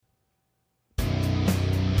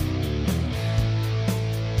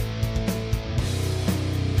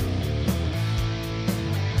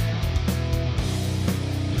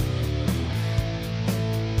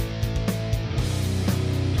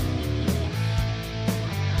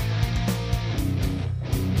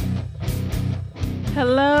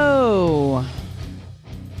Hello.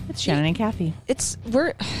 It's Shannon and Kathy.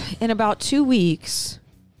 We're in about 2 weeks.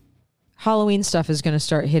 Halloween stuff is going to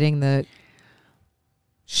start hitting the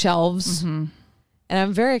shelves. Mm-hmm. And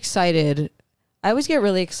I'm very excited. I always get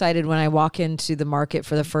really excited when I walk into the market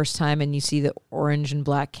for the first time and you see the orange and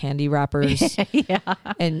black candy wrappers. Yeah.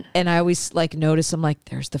 And I always notice, I'm like,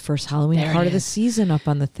 there's the first Halloween part of the season up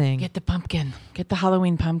on the thing. Get the pumpkin. Get the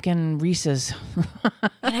Halloween pumpkin Reese's.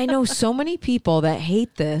 And I know so many people that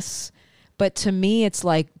hate this, but to me, it's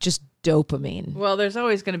like just dopamine. Well, there's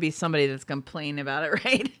always going to be somebody that's complaining about it,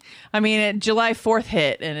 right? I mean, July 4th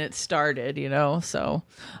hit and it started, so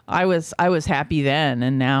I was happy then.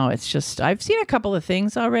 And now it's just, I've seen a couple of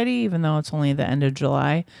things already, even though it's only the end of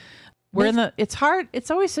July. It's hard. It's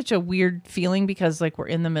always such a weird feeling because we're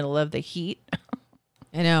in the middle of the heat.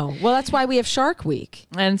 I know. Well, that's why we have Shark Week.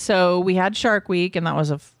 And so we had Shark Week and that was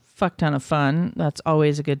a fuck ton of fun. That's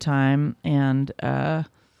always a good time. And, and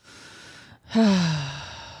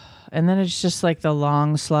then it's just the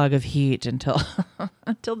long slug of heat until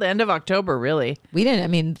the end of October, really. We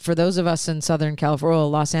didn't, for those of us in Southern California,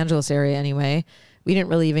 Los Angeles area anyway, we didn't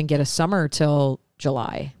really even get a summer till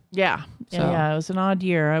July. Yeah. Yeah, it was an odd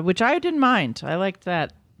year, which I didn't mind. I liked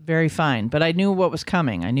that very fine, but I knew what was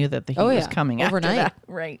coming. I knew that the heat was coming overnight. After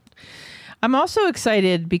that. Right. I'm also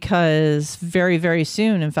excited because very, very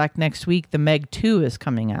soon, in fact, next week, the Meg 2 is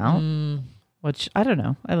coming out. Which, I don't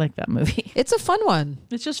know. I like that movie. It's a fun one.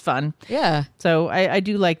 It's just fun. Yeah. So I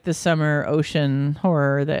do like the summer ocean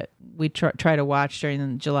horror that we try to watch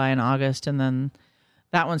during July and August. And then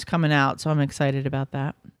that one's coming out. So I'm excited about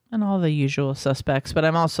that. And all the usual suspects. But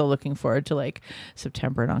I'm also looking forward to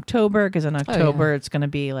September and October. Because in October, it's going to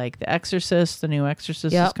be The Exorcist. The new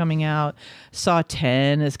Exorcist is coming out. Saw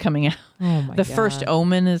 10 is coming out. Oh my The God. First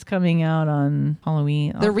Omen is coming out on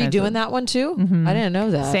Halloween. They're redoing that one too? Mm-hmm. I didn't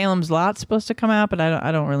know that. Salem's Lot's supposed to come out, but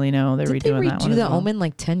I don't really know. They're Did redoing they that redo one. the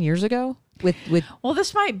Omen 10 years ago? With Well,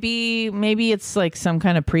 this might be, maybe it's some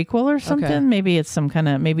kind of prequel or something. Okay. Maybe it's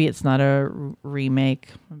maybe it's not a remake,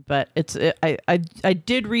 but I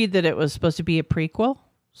did read that it was supposed to be a prequel.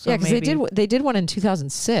 So yeah, because they did one in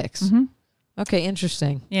 2006. Mm-hmm. Okay,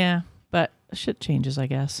 interesting. Yeah, but shit changes, I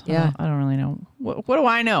guess. Yeah. I don't really know. What do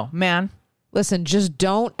I know, man? Listen, just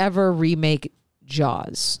don't ever remake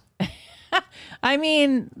Jaws.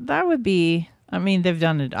 That would be, they've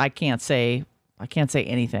done it. I can't say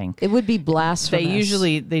anything. It would be blasphemous.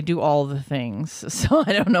 They do all the things. So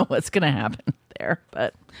I don't know what's going to happen there.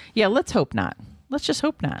 But yeah, let's hope not. Let's just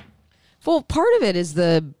hope not. Well, part of it is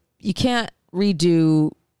you can't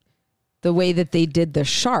redo the way that they did the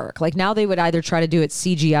shark. Now they would either try to do it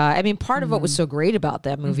CGI. Part of what was so great about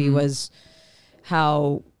that movie was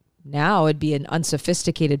how now it'd be an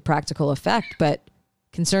unsophisticated practical effect, but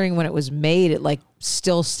considering when it was made, it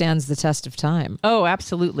still stands the test of time. Oh,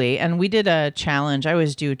 absolutely. And we did a challenge. I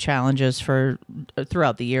always do challenges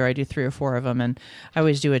throughout the year. I do 3 or 4 of them, and I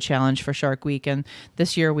always do a challenge for Shark Week. And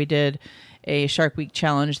this year we did a Shark Week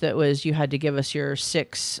challenge that was you had to give us your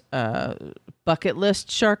 6 bucket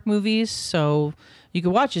list shark movies. So you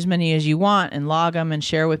could watch as many as you want and log them and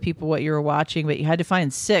share with people what you were watching, but you had to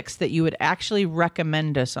find 6 that you would actually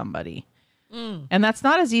recommend to somebody. And that's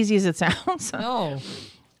not as easy as it sounds. No.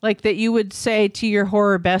 That you would say to your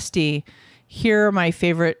horror bestie, here are my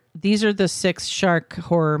favorite, these are the 6 shark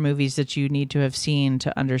horror movies that you need to have seen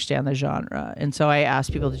to understand the genre. And so I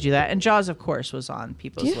asked people to do that. And Jaws, of course, was on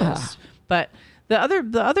people's lists. But the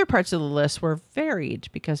other parts of the list were varied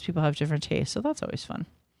because people have different tastes. So that's always fun.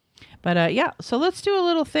 But so let's do a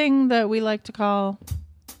little thing that we like to call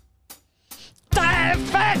Time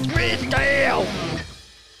Factory Tale.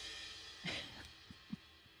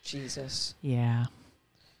 Jesus. Yeah.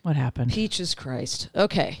 What happened? Peaches Christ.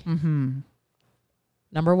 Okay. Mm-hmm.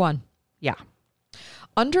 Number 1. Yeah.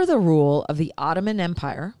 Under the rule of the Ottoman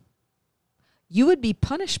Empire, you would be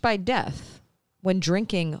punished by death when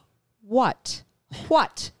drinking what?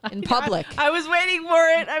 What in public? I was waiting for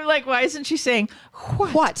it. I'm like, why isn't she saying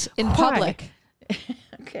what? What in public?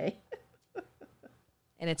 Okay.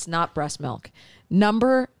 And it's not breast milk.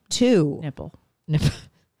 Number 2. Nipple.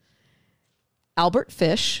 Albert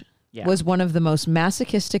Fish was one of the most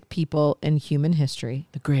masochistic people in human history.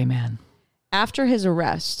 The gray man. After his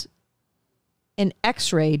arrest, an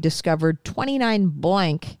X-ray discovered 29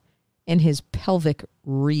 blank in his pelvic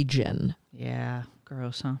region. Yeah,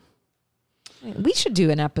 gross, huh? We should do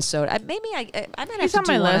an episode. I might have to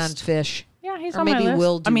do one on Fish. Yeah, he's or on my list. Maybe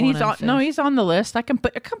we'll do one he's on Fish. No, he's on the list. I can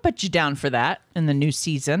put you down for that in the new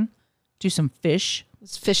season. Do some fish.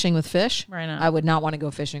 It's fishing with fish. Right now. I would not want to go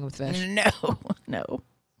fishing with fish. No.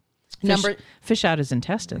 Fish out his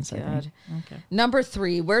intestines, I think. Okay. Number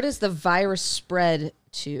 3, where does the virus spread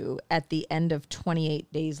to at the end of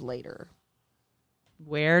 28 days later?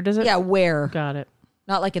 Where does it? Yeah, where? Got it.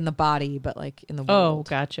 Not like in the body, but like in the Oh, world.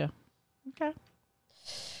 gotcha. Okay.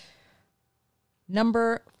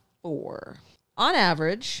 Number 4. On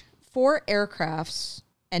average, 4 aircrafts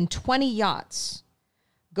and 20 yachts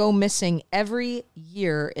go missing every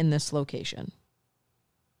year in this location.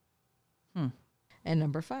 And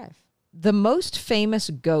number 5. The most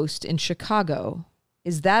famous ghost in Chicago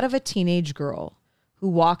is that of a teenage girl who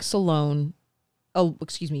walks along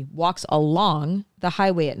the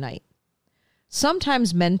highway at night.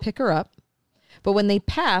 Sometimes men pick her up, but when they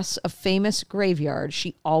pass a famous graveyard,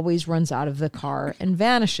 she always runs out of the car and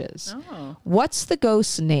vanishes. Oh. What's the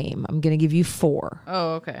ghost's name? I'm going to give you 4. Oh,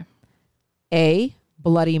 okay. A,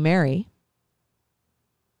 Bloody Mary.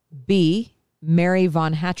 B, Mary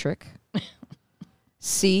Von Hattrick.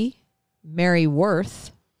 C, Mary Worth.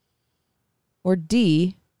 Or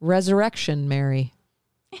D, Resurrection Mary.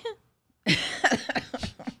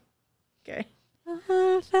 Okay.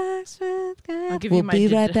 I'll give we'll you my be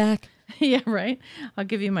right back. Yeah, right. I'll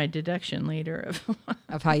give you my deduction later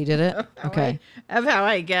Of how you did it? Okay. Of how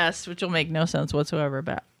I guessed, which will make no sense whatsoever,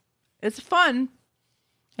 but it's fun.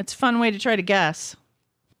 It's a fun way to try to guess.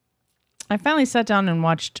 I finally sat down and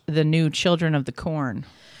watched the new Children of the Corn.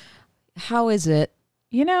 How is it?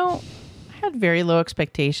 You know, I had very low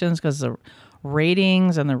expectations because the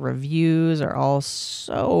ratings and the reviews are all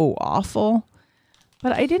so awful.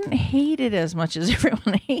 But I didn't hate it as much as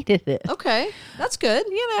everyone hated it. Okay. That's good.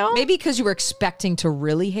 You know? Maybe because you were expecting to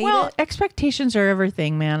really hate Well, it. expectations are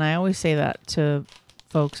everything, man. I always say that to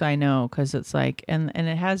folks I know because it's like, and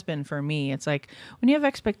it has been for me. It's like when you have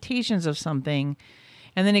expectations of something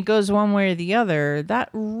and then it goes one way or the other, that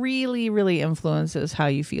really, really influences how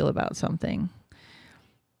you feel about something,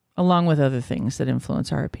 along with other things that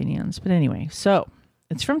influence our opinions. But anyway, so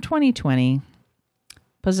it's from 2020.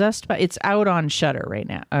 It's out on Shudder right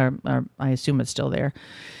now. Or I assume it's still there.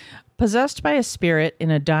 Possessed by a spirit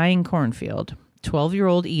in a dying cornfield,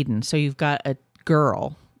 12-year-old Eden. So you've got a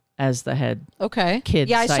girl as the head kid.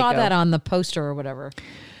 Yeah, I saw psycho. that on the poster or whatever.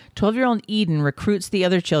 12-year-old Eden recruits the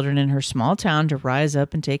other children in her small town to rise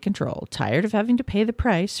up and take control. Tired of having to pay the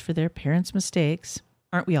price for their parents' mistakes,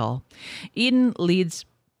 aren't we all? Eden leads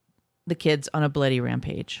the kids on a bloody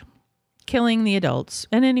rampage, killing the adults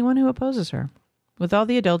and anyone who opposes her. With all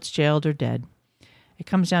the adults jailed or dead, it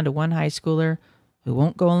comes down to one high schooler who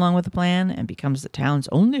won't go along with the plan and becomes the town's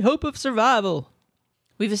only hope of survival.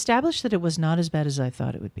 We've established that it was not as bad as I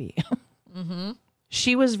thought it would be. Mm-hmm.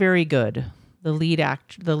 She was very good. The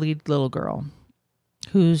lead little girl,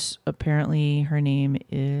 who's apparently her name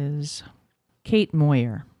is Kate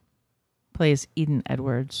Moyer, plays Eden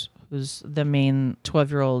Edwards, who's the main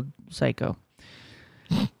 12-year-old psycho.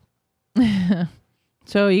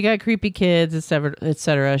 So you got creepy kids,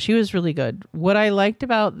 etc. She was really good. What I liked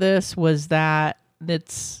about this was that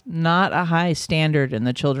it's not a high standard in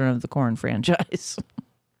the Children of the Corn franchise.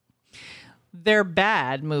 They're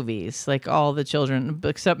bad movies, like all the children,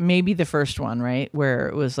 except maybe the first one, right? Where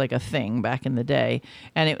it was like a thing back in the day.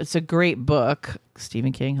 And it was a great book.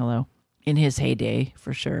 Stephen King, hello. In his heyday,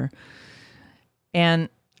 for sure. And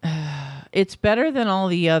it's better than all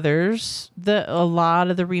the others. A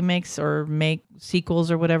lot of the remakes or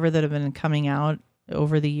sequels or whatever that have been coming out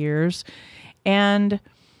over the years. And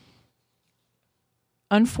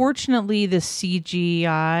unfortunately, the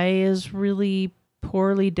CGI is really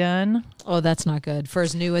poorly done. Oh, that's not good. For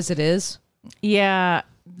as new as it is? Yeah.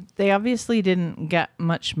 They obviously didn't get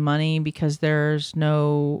much money because there's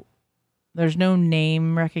no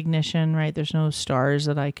name recognition, right? There's no stars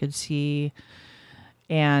that I could see.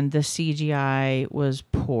 And the CGI was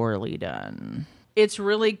poorly done. It's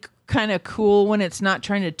really kind of cool when it's not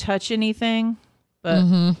trying to touch anything.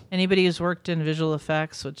 But anybody who's worked in visual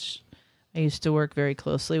effects, which I used to work very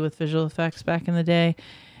closely with visual effects back in the day,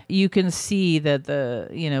 you can see that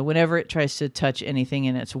whenever it tries to touch anything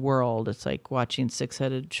in its world, it's like watching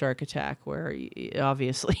Six-Headed Shark Attack, where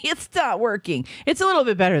obviously it's not working. It's a little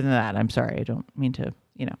bit better than that. I'm sorry. I don't mean to,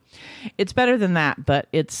 it's better than that, but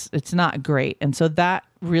it's not great. And so that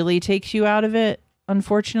really takes you out of it,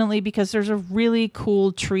 unfortunately, because there's a really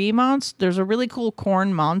cool tree monster. There's a really cool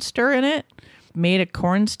corn monster in it, made of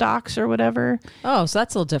corn stalks or whatever. Oh, so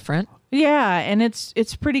that's a little different. Yeah, and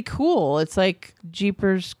it's pretty cool. It's like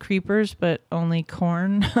Jeepers Creepers, but only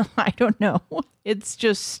corn. I don't know. It's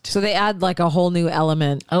just... So they add like a whole new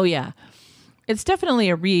element. Oh, yeah. It's definitely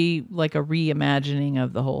a reimagining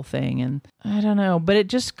of the whole thing. And I don't know, but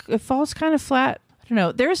it falls kind of flat. I don't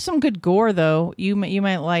know. There's some good gore though. You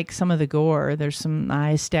might like some of the gore. There's some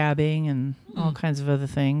eye stabbing and all kinds of other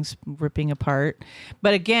things, ripping apart.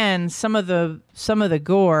 But again, some of the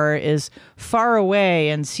gore is far away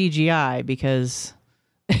and CGI because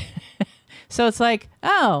so it's like,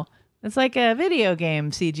 oh, it's like a video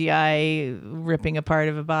game CGI ripping apart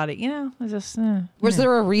of a body. You know, it's just Was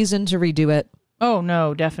there a reason to redo it? Oh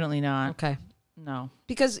no, definitely not. Okay. No.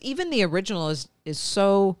 Because even the original is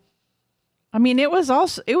so, I mean, it was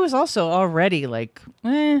also already like,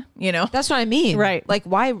 you know. that's what I mean. Right. Like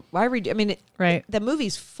why redo? I mean, Right. the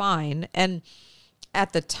movie's fine, and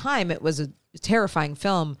at the time it was a terrifying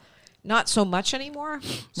film. Not so much anymore.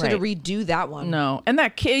 So to redo that one. No. And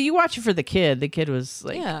that kid, you watch it for the kid. The kid was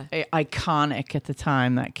like iconic at the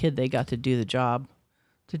time. That kid, they got to do the job,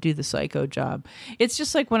 to do the psycho job. It's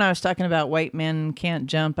just like when I was talking about White Men Can't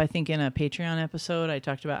Jump, I think in a Patreon episode, I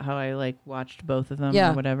talked about how I like watched both of them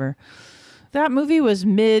or whatever. That movie was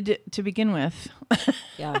mid to begin with.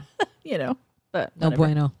 Yeah. You know, but No whatever.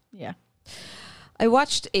 bueno. Yeah. I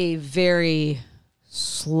watched a very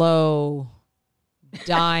slow,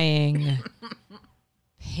 dying,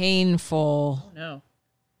 painful No.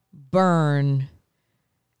 burn.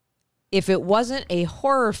 If it wasn't a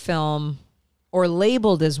horror film or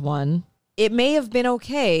labeled as one, it may have been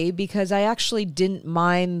okay because I actually didn't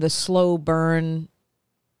mind the slow burn,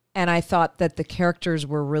 and I thought that the characters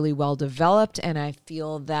were really well developed, and I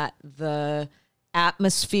feel that the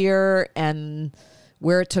atmosphere and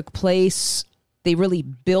where it took place, they really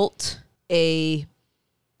built a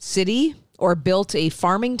city or built a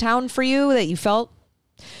farming town for you that you felt.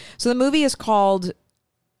 So the movie is called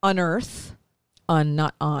Unearth,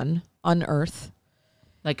 not on, Unearth,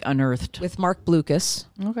 Like Unearthed. with Mark Blucas,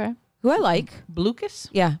 Okay. who I like. Blucas?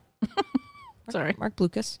 Yeah. Sorry. Mark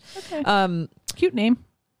Blucas. Okay. Cute name.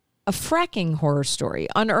 A fracking horror story.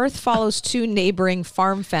 Unearth follows two neighboring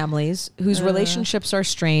farm families whose relationships are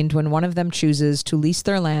strained when one of them chooses to lease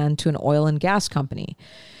their land to an oil and gas company.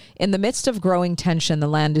 In the midst of growing tension, the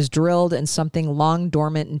land is drilled and something long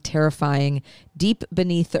dormant and terrifying deep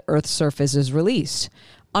beneath the Earth's surface is released.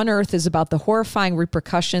 Unearth is about the horrifying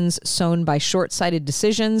repercussions sown by short-sighted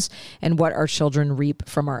decisions and what our children reap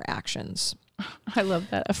from our actions. I love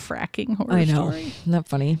that. A fracking horror I know. story. Isn't that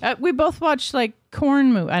funny? We both watched like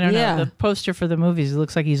corn movie. I don't Yeah. know. The poster for the movies, it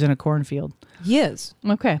looks like he's in a cornfield. He is.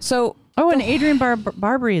 Okay. So Oh, and Adrian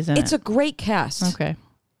Barbary is in it's it. a great cast. Okay.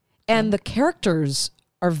 And the characters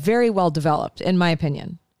are very well developed, in my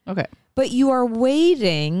opinion. Okay. But you are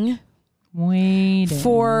waiting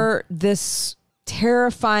for this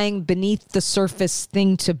terrifying beneath the surface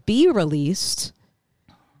thing to be released,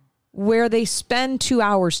 where they spend 2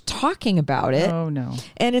 hours talking about it. Oh, no.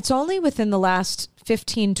 And it's only within the last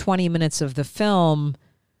 15, 20 minutes of the film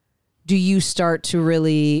do you start to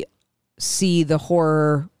really see the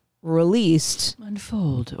horror released.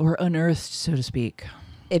 Unfold or unearthed, so to speak.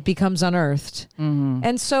 It becomes unearthed. Mm-hmm.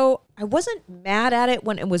 And so I wasn't mad at it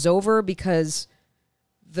when it was over because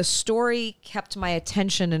the story kept my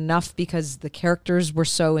attention enough because the characters were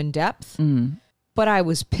so in depth. Mm. But I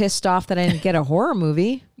was pissed off that I didn't get a horror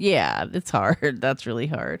movie. Yeah, it's hard. That's really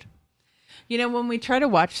hard. You know, when we try to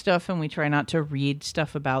watch stuff and we try not to read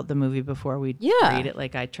stuff about the movie before we read it,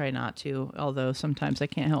 like I try not to, although sometimes I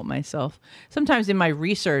can't help myself. Sometimes in my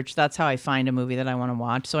research, that's how I find a movie that I want to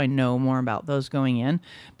watch, so I know more about those going in.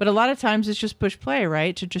 But a lot of times it's just push play,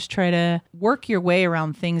 right? To just try to work your way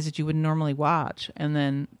around things that you would normally watch. And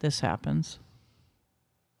then this happens.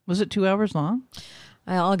 Was it 2 hours long?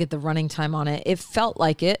 I'll get the running time on it. It felt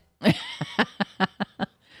like it.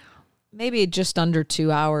 Maybe just under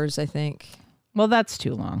 2 hours, I think. Well, that's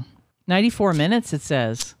too long. 94 minutes, it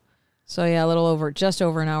says. So yeah, just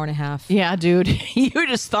over an hour and a half. Yeah, dude. You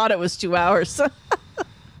just thought it was 2 hours.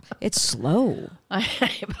 It's slow. I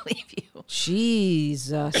believe you.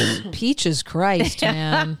 Jesus. Peaches Christ,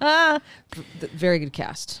 man. Very good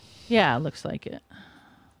cast. Yeah, it looks like it.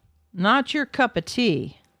 Not your cup of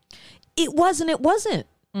tea. It wasn't.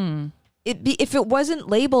 If it wasn't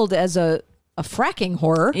labeled as a fracking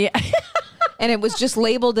horror, Yeah. and it was just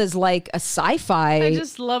labeled as like a sci-fi I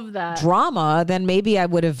just love that. drama, then maybe I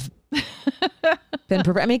would have been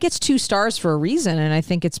prepared. I mean, it gets 2 stars for a reason, and I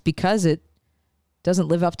think it's because it doesn't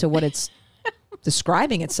live up to what it's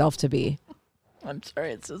describing itself to be. I'm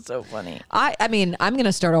sorry, it's so funny. I mean, I'm going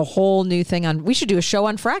to start a whole new thing on. We should do a show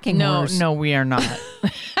on fracking horrors. No, we are not.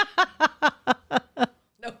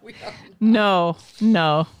 No, we are. No,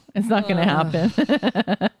 it's not going to happen.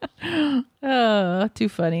 Oh, too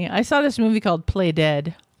funny. I saw this movie called Play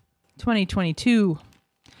Dead, 2022.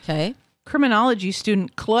 Okay. Criminology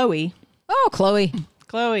student Chloe, Oh, Chloe.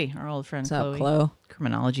 our old friend What's up, Chloe. Chloe?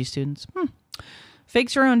 Criminology students.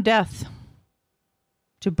 fakes her own death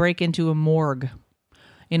to break into a morgue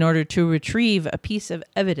in order to retrieve a piece of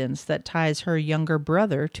evidence that ties her younger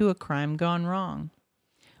brother to a crime gone wrong.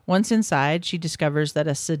 Once inside, she discovers that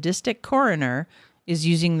a sadistic coroner is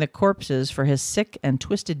using the corpses for his sick and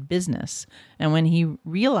twisted business. And when he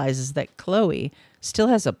realizes that Chloe still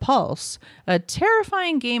has a pulse, a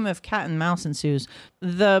terrifying game of cat and mouse ensues.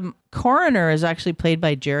 The coroner is actually played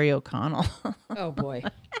by Jerry O'Connell. Oh, boy.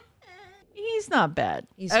 He's not bad.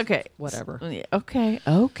 He's okay. Whatever.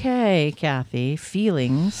 Okay, Kathy.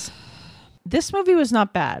 Feelings. This movie was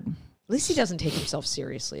not bad. At least he doesn't take himself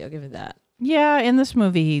seriously. I'll give it that. Yeah, in this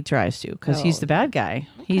movie he tries to, because he's the bad guy.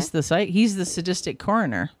 Okay. He's the sadistic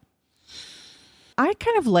coroner. I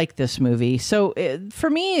kind of like this movie. So for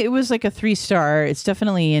me, it was like a 3-star. It's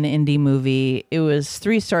definitely an indie movie. It was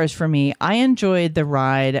 3 stars for me. I enjoyed the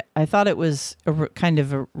ride. I thought it was kind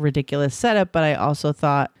of a ridiculous setup, but I also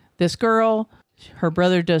thought, this girl, her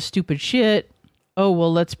brother does stupid shit. Oh,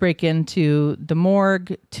 well, let's break into the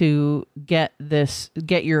morgue to get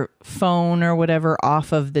your phone or whatever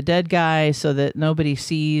off of the dead guy so that nobody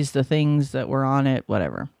sees the things that were on it,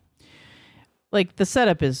 whatever. Like, the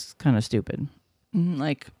setup is kind of stupid.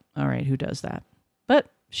 Like, all right, who does that?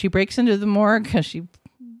 But she breaks into the morgue because she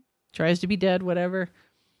tries to be dead, whatever.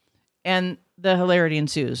 And the hilarity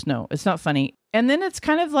ensues. No, it's not funny. And then it's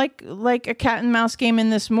kind of like a cat and mouse game in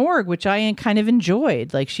this morgue, which I kind of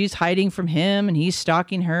enjoyed. Like, she's hiding from him and he's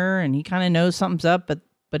stalking her and he kind of knows something's up,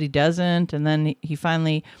 but he doesn't. And then he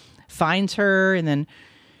finally finds her and then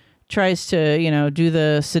tries to, do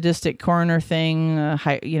the sadistic coroner thing,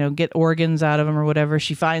 get organs out of him or whatever.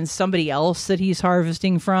 She finds somebody else that he's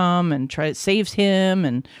harvesting from and saves him.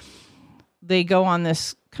 And they go on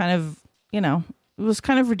this kind of, it was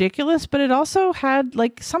kind of ridiculous, but it also had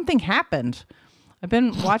like something happened. I've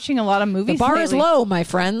been watching a lot of movies. The bar lately. is low, my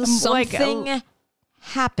friends. Something Like,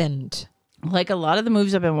 happened. Like a lot of the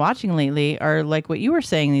movies I've been watching lately are like what you were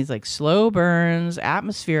saying, these like slow burns,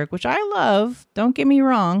 atmospheric, which I love. Don't get me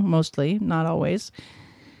wrong, mostly, not always.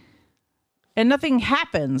 And nothing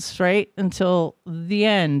happens, right? Until the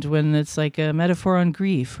end when it's like a metaphor on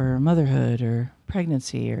grief or motherhood or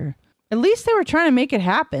pregnancy, or at least they were trying to make it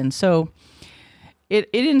happen. So it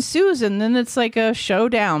ensues, and then it's like a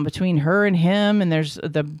showdown between her and him, and there's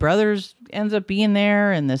the brothers ends up being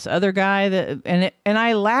there, and this other guy and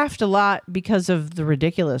I laughed a lot because of the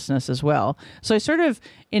ridiculousness as well. So I sort of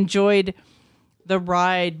enjoyed the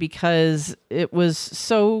ride because it was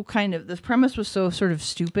so the premise was so sort of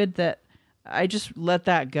stupid that I just let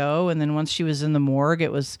that go. And then once she was in the morgue, I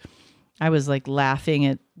was like laughing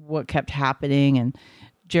at what kept happening, and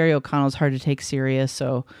Jerry O'Connell's hard to take serious,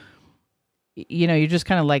 so you're just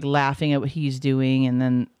kind of like laughing at what he's doing.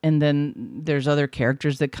 And then there's other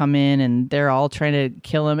characters that come in and they're all trying to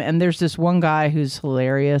kill him. And there's this one guy who's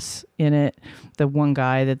hilarious in it. The one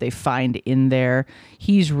guy that they find in there,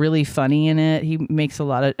 he's really funny in it. He makes a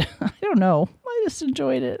lot of, I don't know. I just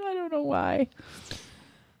enjoyed it. I don't know why.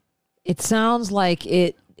 It sounds like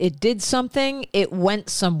it did something. It went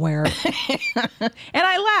somewhere. And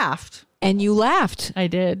I laughed. And you laughed. I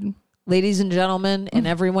did. Ladies and gentlemen, and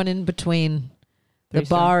everyone in between, the 3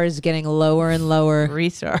 stars. bar is getting lower and lower. 3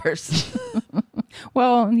 stars.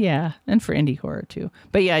 Well, yeah, and for indie horror too.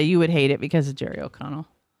 But yeah, you would hate it because of Jerry O'Connell.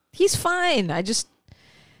 He's fine. I just,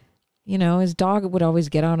 his dog would always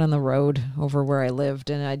get out on the road over where I lived,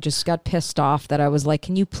 and I just got pissed off that I was like,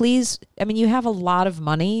 can you please, you have a lot of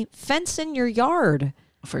money, fence in your yard.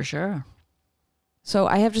 For sure. So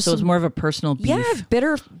I have just So it's more of a personal beef. Yeah,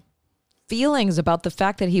 bitter feelings about the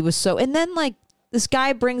fact that he was so, and then like this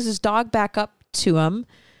guy brings his dog back up to him.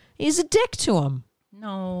 He's a dick to him.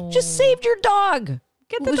 No. Just saved your dog.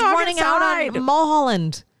 Get the who's dog running inside. out on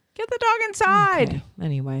Mulholland. Get the dog inside. Okay.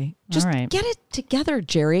 Anyway, just All right. get it together,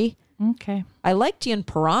 Jerry. Okay. I liked you in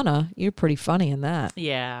Piranha. You're pretty funny in that.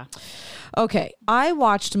 Yeah. Okay. I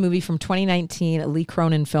watched a movie from 2019, a Lee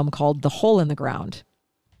Cronin film called The Hole in the Ground.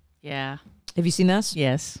 Yeah. Have you seen this?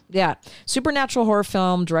 Yes. Yeah. Supernatural horror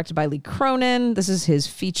film directed by Lee Cronin. This is his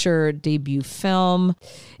feature debut film.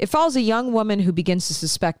 It follows a young woman who begins to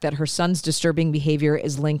suspect that her son's disturbing behavior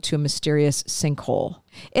is linked to a mysterious sinkhole.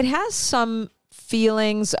 It has some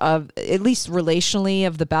feelings of, at least relationally,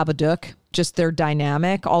 of the Babadook, just their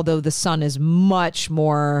dynamic, although the son is much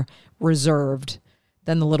more reserved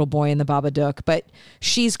than the little boy in the Babadook. But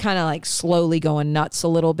she's kind of like slowly going nuts a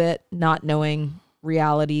little bit, not knowing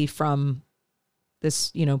reality from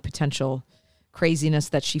this, potential craziness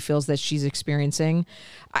that she feels that she's experiencing.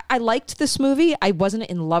 I liked this movie. I wasn't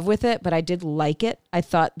in love with it, but I did like it. I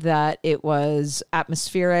thought that it was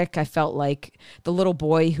atmospheric. I felt like the little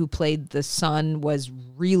boy who played the son was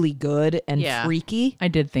really good and freaky. I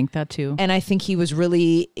did think that too. And I think he was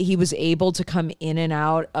able to come in and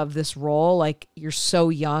out of this role. Like, you're so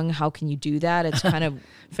young. How can you do that? It's kind of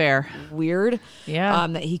fair, weird. Yeah.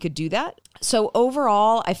 That he could do that. So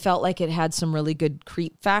overall, I felt like it had some really good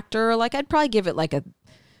creep factor. Like, I'd probably give it like a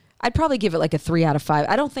 3 out of 5.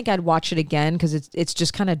 I don't think I'd watch it again because it's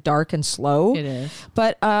just kind of dark and slow. It is.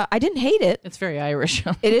 But I didn't hate it. It's very Irish.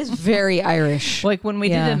 It is very Irish. Like when we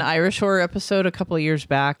did an Irish horror episode a couple of years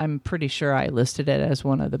back, I'm pretty sure I listed it as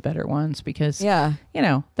one of the better ones because,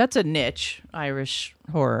 that's a niche, Irish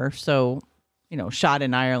horror. So, shot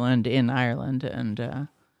in Ireland, and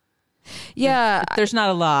there's not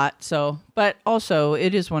a lot. So, but also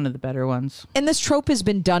it is one of the better ones. And this trope has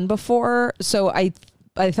been done before. So I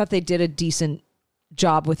thought they did a decent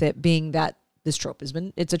job with it, being that this trope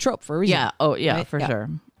it's a trope for a reason. Yeah. Oh, yeah, right? For sure.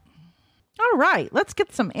 All right. Let's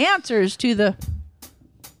get some answers to the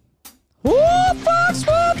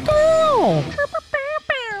Foxwood Girl.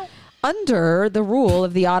 Under the rule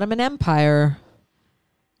of the Ottoman Empire,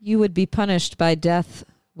 you would be punished by death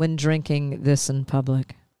when drinking this in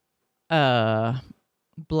public. Blood?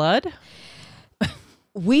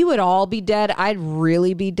 We would all be dead. I'd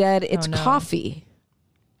really be dead. It's coffee.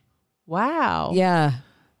 Wow. Yeah.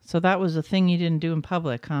 So that was a thing you didn't do in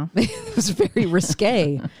public, huh? It was very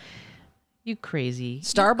risque. You crazy.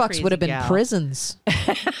 Starbucks would have been prisons.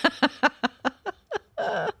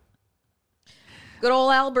 Good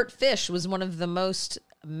old Albert Fish was one of the most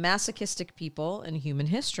masochistic people in human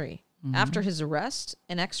history. Mm-hmm. After his arrest,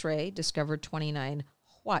 an X-ray discovered 29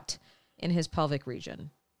 what in his pelvic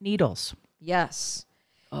region? Needles. Yes.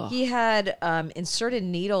 Ugh. He had inserted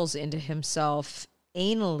needles into himself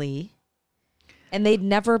anally, and they'd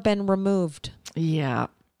never been removed. Yeah.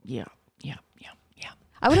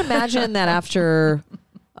 I would imagine that after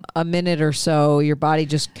a minute or so, your body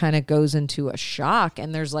just kind of goes into a shock,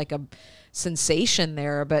 and there's like a sensation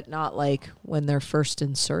there, but not like when they're first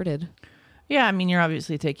inserted. Yeah, I mean, you're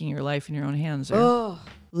obviously taking your life in your own hands there. Oh,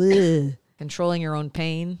 controlling your own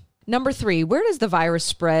pain. Number 3, where does the virus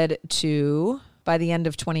spread to by the end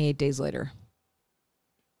of 28 days later?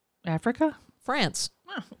 Africa? France.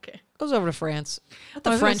 Oh, okay. Goes over to France. Let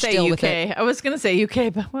the French deal with it. I was going to say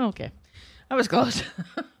UK, but well, okay. I was close.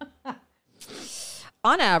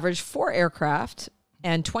 On average, 4 aircraft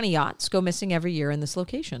and 20 yachts go missing every year in this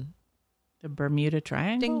location. The Bermuda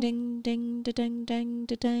Triangle? Ding, ding, ding, ding, ding,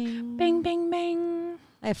 ding, ding. Bing, bing, bing.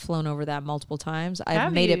 I have flown over that multiple times.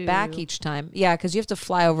 I've made it back each time. Yeah, because you have to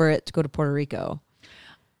fly over it to go to Puerto Rico.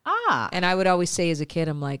 Ah. And I would always say as a kid,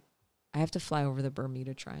 I'm like, I have to fly over the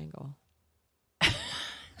Bermuda Triangle.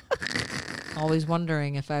 Always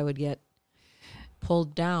wondering if I would get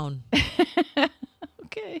pulled down.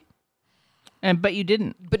 Okay. But you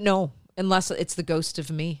didn't. But no, unless it's the ghost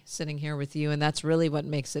of me sitting here with you. And that's really what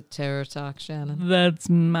makes it Terror Talk, Shannon. That's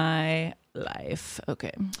my life.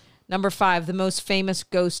 Okay. Number 5, the most famous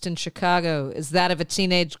ghost in Chicago is that of a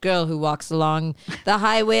teenage girl who walks along the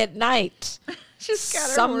highway at night. She's got her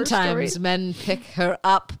Sometimes men pick her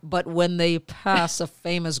up, but when they pass a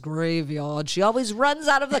famous graveyard, she always runs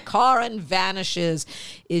out of the car and vanishes.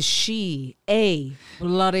 Is she A,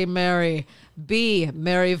 Bloody Mary, B,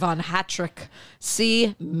 Mary Von Hattrick,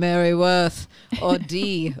 C, Mary Worth, or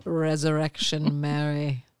D, Resurrection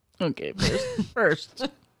Mary? Okay, first,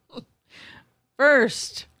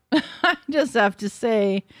 I just have to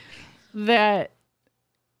say that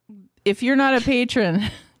if you're not a patron,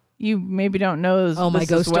 you maybe don't know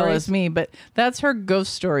this as well as me, but that's her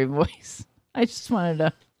ghost story voice. I just wanted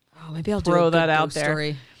to maybe I'll throw do that out there.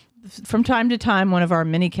 Story. From time to time, one of our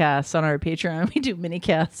mini casts on our Patreon, we do mini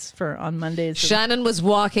casts on Mondays. Shannon was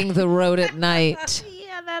walking the road at night.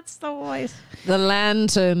 Yeah, that's the voice. The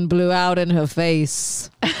lantern blew out in her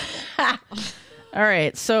face. All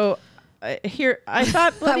right, so here I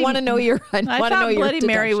thought I want to know your. I thought Bloody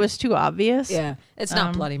Mary was too obvious. Yeah, it's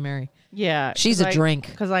not Bloody Mary. Yeah, she's a drink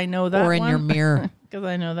because I know that, or in your mirror because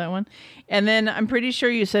I know that one. And then I'm pretty sure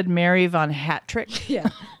you said Mary Von Hattrick. Yeah,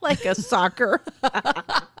 like a soccer.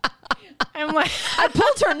 I'm like, I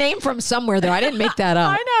pulled her name from somewhere though. I didn't make that up.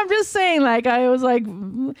 I know. I'm just saying. Like I was like,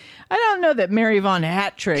 I don't know that Mary Von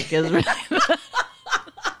Hattrick is. Really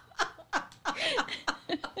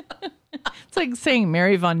It's like saying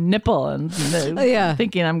Mary Von Nipple and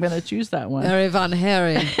thinking I'm going to choose that one. Mary Von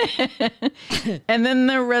Harry. And then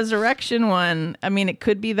the resurrection one, I mean, it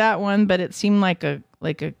could be that one, but it seemed like a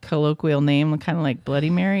like a colloquial name, kind of like Bloody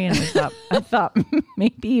Mary, and I thought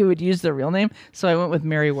maybe you would use the real name, so I went with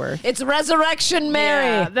Mary Worth. It's Resurrection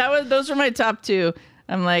Mary. Yeah, those were my top two.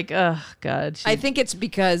 I'm like, oh God. I think it's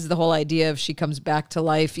because the whole idea of she comes back to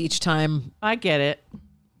life each time, I get it.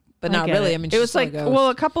 but not really. I mean, it was like, a well,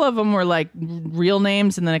 a couple of them were like real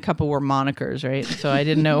names, and then a couple were monikers, right? So I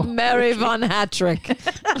didn't know. Mary Von Hattrick.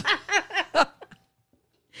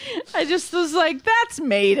 I just was like, that's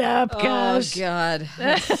made up, gosh. Oh God,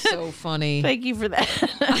 that's so funny. Thank you for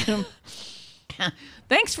that.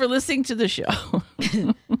 Thanks for listening to the show.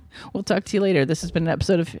 We'll talk to you later. This has been an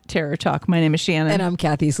episode of Terror Talk. My name is Shannon. And I'm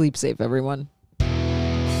Kathy. Sleep safe, everyone.